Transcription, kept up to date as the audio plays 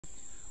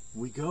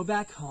We go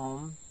back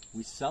home,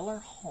 we sell our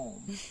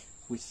home,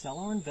 we sell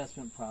our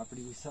investment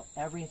property, we sell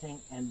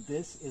everything, and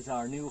this is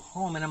our new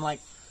home. And I'm like,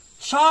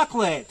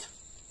 chocolate!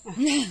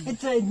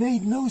 It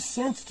made no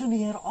sense to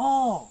me at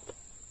all.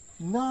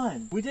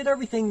 None. We did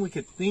everything we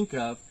could think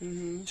of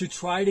to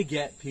try to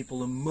get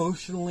people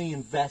emotionally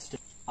invested.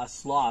 A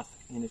sloth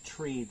in a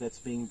tree that's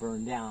being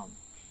burned down,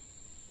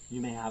 you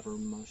may have an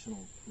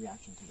emotional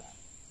reaction to that.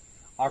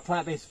 Our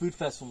plant-based food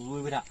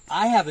festivals,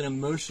 I have an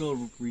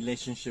emotional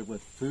relationship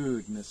with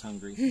food, Miss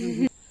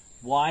Hungry.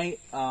 Why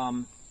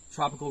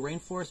tropical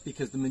rainforest?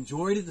 Because the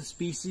majority of the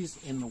species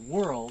in the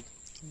world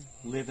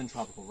live in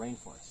tropical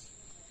rainforests.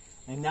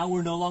 And now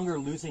we're no longer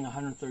losing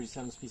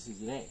 137 species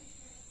a day.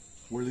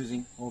 We're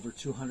losing over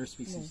 200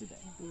 species a day.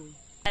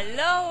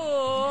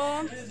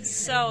 Hello!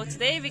 So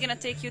today we're gonna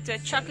take you to a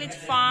chocolate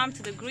farm,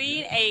 to the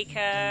Green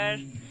Acre.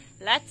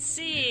 Let's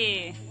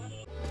see!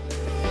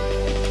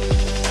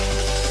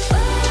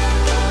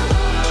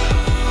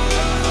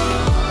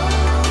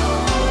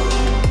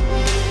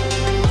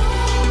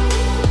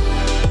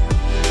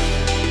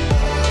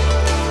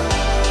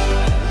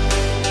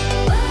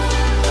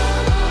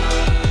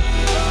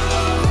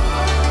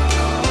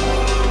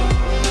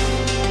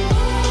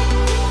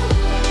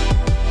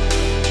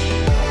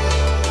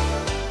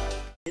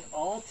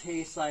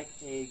 Tastes like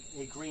a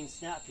green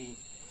snap pea.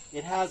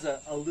 It has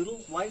a little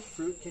white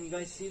fruit. Can you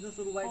guys see this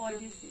little white fruit? I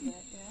do see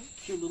that, yeah.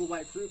 Cute little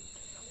white fruit.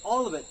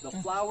 All of it, the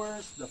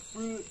flowers, the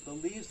fruit, the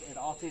leaves, it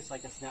all tastes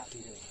like a snap pea.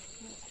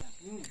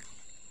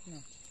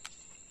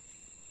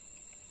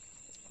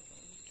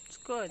 It's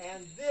good.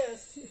 And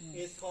this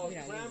is called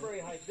cranberry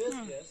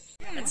hibiscus.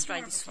 Let's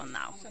try this one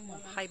now.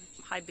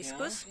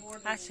 Hibiscus.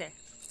 That's it.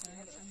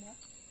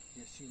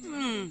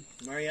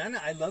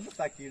 Mariana, I love the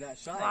fact that you're not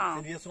shy. Wow.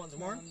 Cindy just wants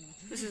more?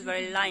 This is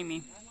very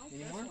limey.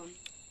 Any more?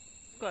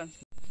 Good.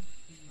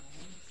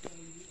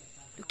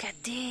 Look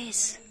at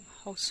this.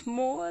 How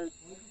small.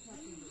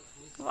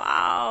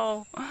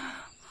 Wow.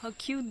 How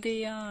cute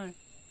they are.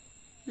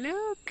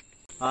 Look.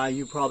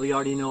 You probably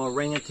already know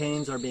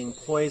orangutans are being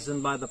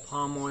poisoned by the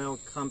palm oil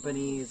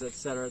companies,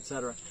 etc.,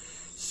 etc.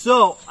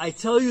 So, I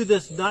tell you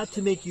this not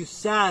to make you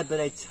sad, but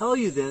I tell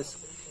you this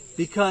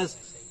because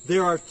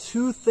there are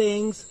two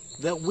things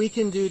that we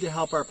can do to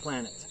help our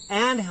planet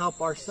and help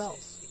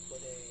ourselves.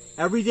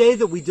 Every day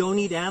that we don't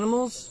eat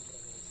animals,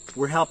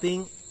 we're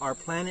helping our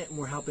planet and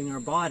we're helping our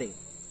body.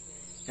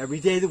 Every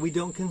day that we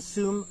don't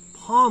consume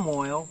palm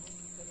oil,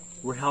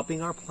 we're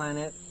helping our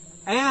planet,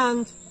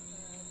 and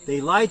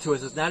they lied to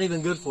us, it's not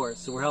even good for us,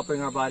 so we're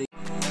helping our body.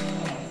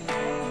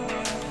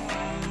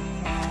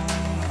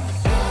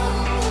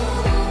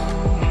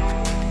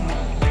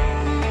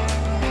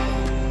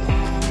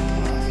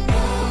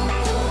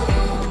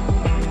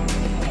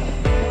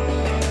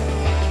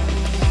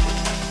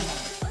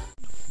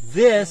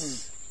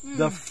 This,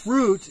 the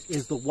fruit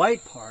is the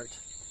white part.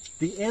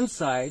 The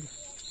inside,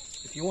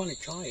 if you want to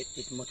try it,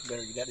 it's much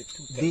better. You got it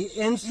too. The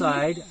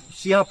inside,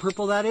 see how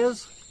purple that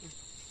is?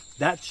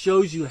 That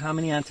shows you how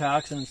many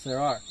antioxidants there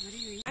are.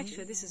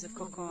 Actually, this is a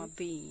cocoa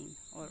bean.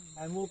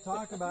 And we'll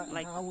talk about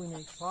like how we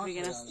make chocolate.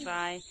 We're gonna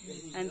try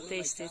and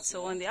taste it.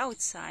 So on the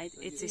outside,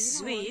 it is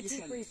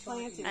sweet,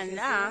 and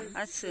now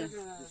that's it.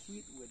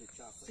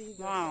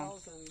 Wow,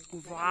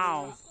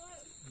 wow!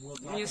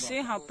 You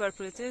see how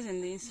purple it is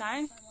in the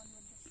inside?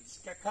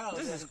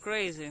 This is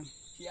crazy.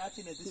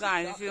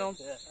 Guys, if you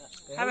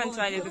haven't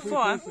tried it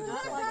before,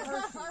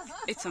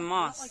 it's a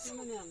must.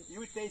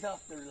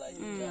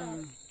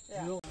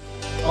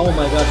 Oh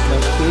my gosh,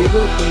 my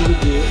favorite thing to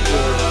do is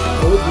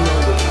oatmeal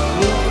with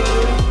peanut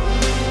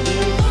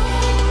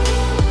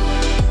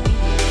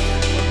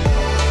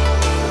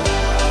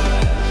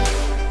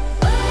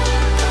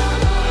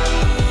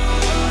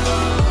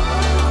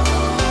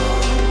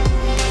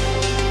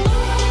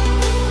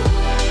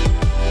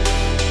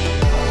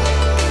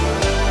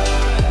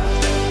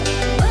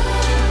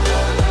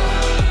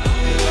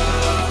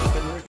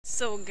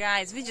So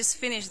guys, we just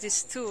finished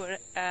this tour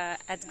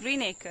at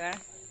Green Acre,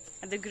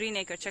 at the Green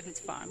Acre Chocolate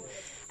Farm,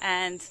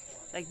 and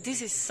like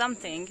this is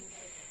something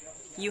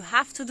you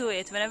have to do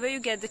it whenever you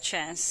get the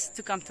chance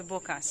to come to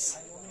Bocas.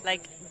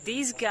 Like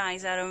these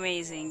guys are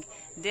amazing.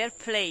 Their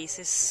place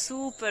is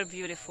super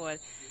beautiful.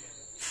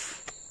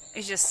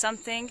 It's just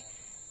something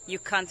you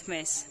can't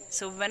miss.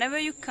 So whenever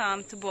you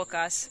come to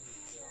Bocas,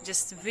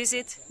 just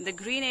visit the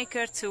Green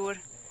Acre tour,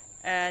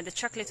 the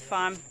chocolate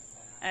farm.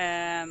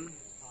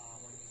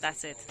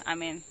 That's it. I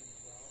mean,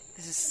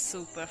 this is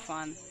super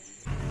fun.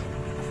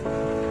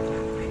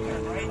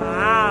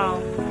 Wow.